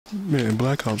Man,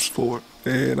 Black Ops 4.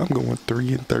 Man, I'm going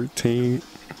 3 and 13.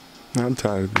 I'm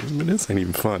tired of this, man. This ain't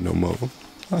even fun no more.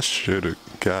 I should've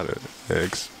got an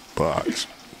Xbox.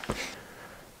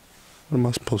 What am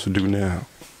I supposed to do now?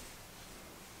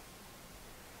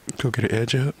 Go get an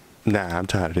edge up? Nah, I'm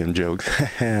tired of them jokes.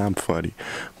 I'm funny.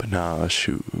 But nah,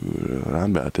 shoot.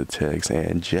 I'm about to text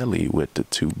Aunt Jelly with the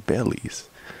 2 bellies.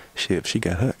 Shit, if she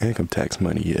got her income tax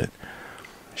money yet,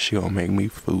 she gonna make me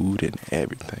food and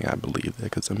everything. I believe that,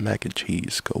 because the mac and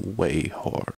cheese go way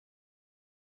hard.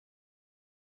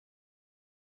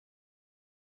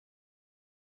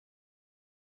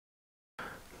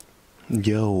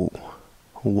 Yo,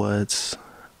 what's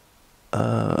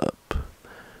up?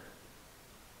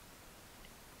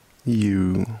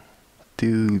 You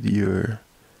do your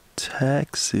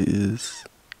taxes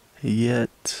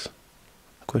yet?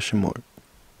 Question mark.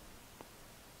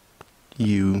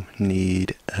 You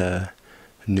need a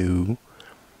new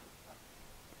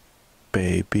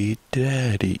baby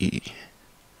daddy.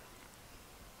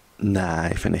 Nah, I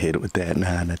ain't finna hit it with that.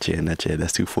 Nah, not yet, not yet.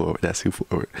 That's too forward. That's too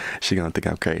forward. She gonna think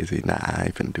I'm crazy. Nah, I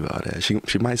ain't finna do all that.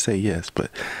 She might say yes, but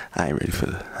I ain't ready for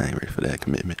that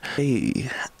commitment.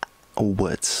 Hey,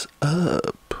 what's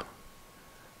up?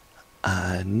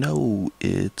 I know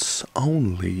it's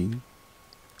only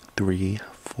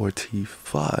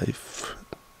 3:45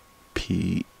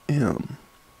 p.m.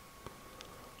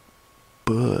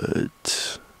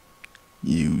 but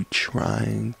you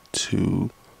trying to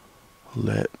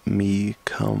let me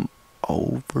come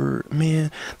over? Man,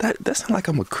 that sound like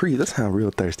I'm a creep. That sound real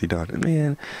thirsty, don't it?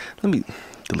 Man, let me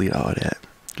delete all that.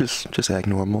 Just act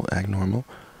normal, act normal.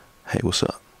 Hey, what's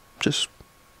up? Just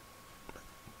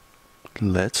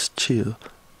let's chill.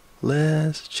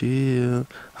 Let's chill.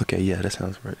 Okay, yeah, that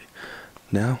sounds ready.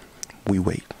 Now we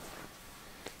wait.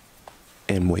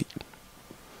 And wait.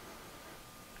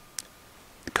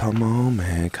 Come on,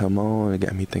 man, come on. It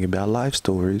got me thinking about life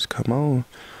stories. Come on.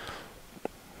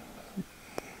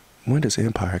 When does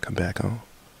Empire come back on?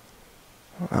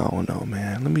 I don't know,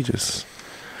 man. Let me just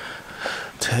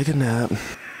take a nap.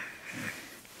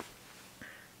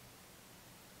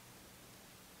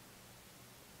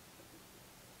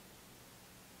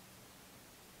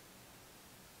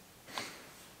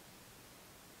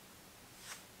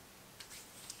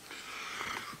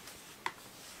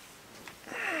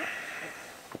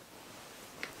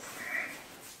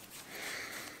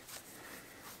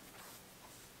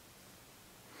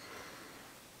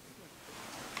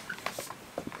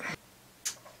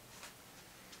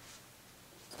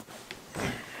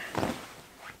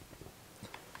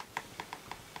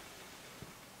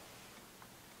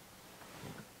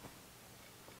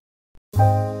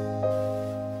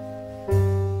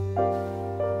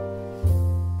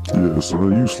 Yeah,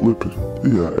 son, you slipping.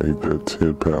 Yeah, I ate that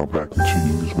 10-pound mac and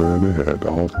cheese, man. They had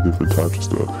all the different types of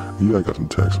stuff. Yeah, I got some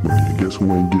tax money. And guess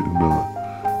who ain't getting none?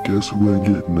 Guess who ain't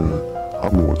getting none?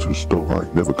 I'm going to the store. I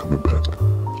ain't never coming back.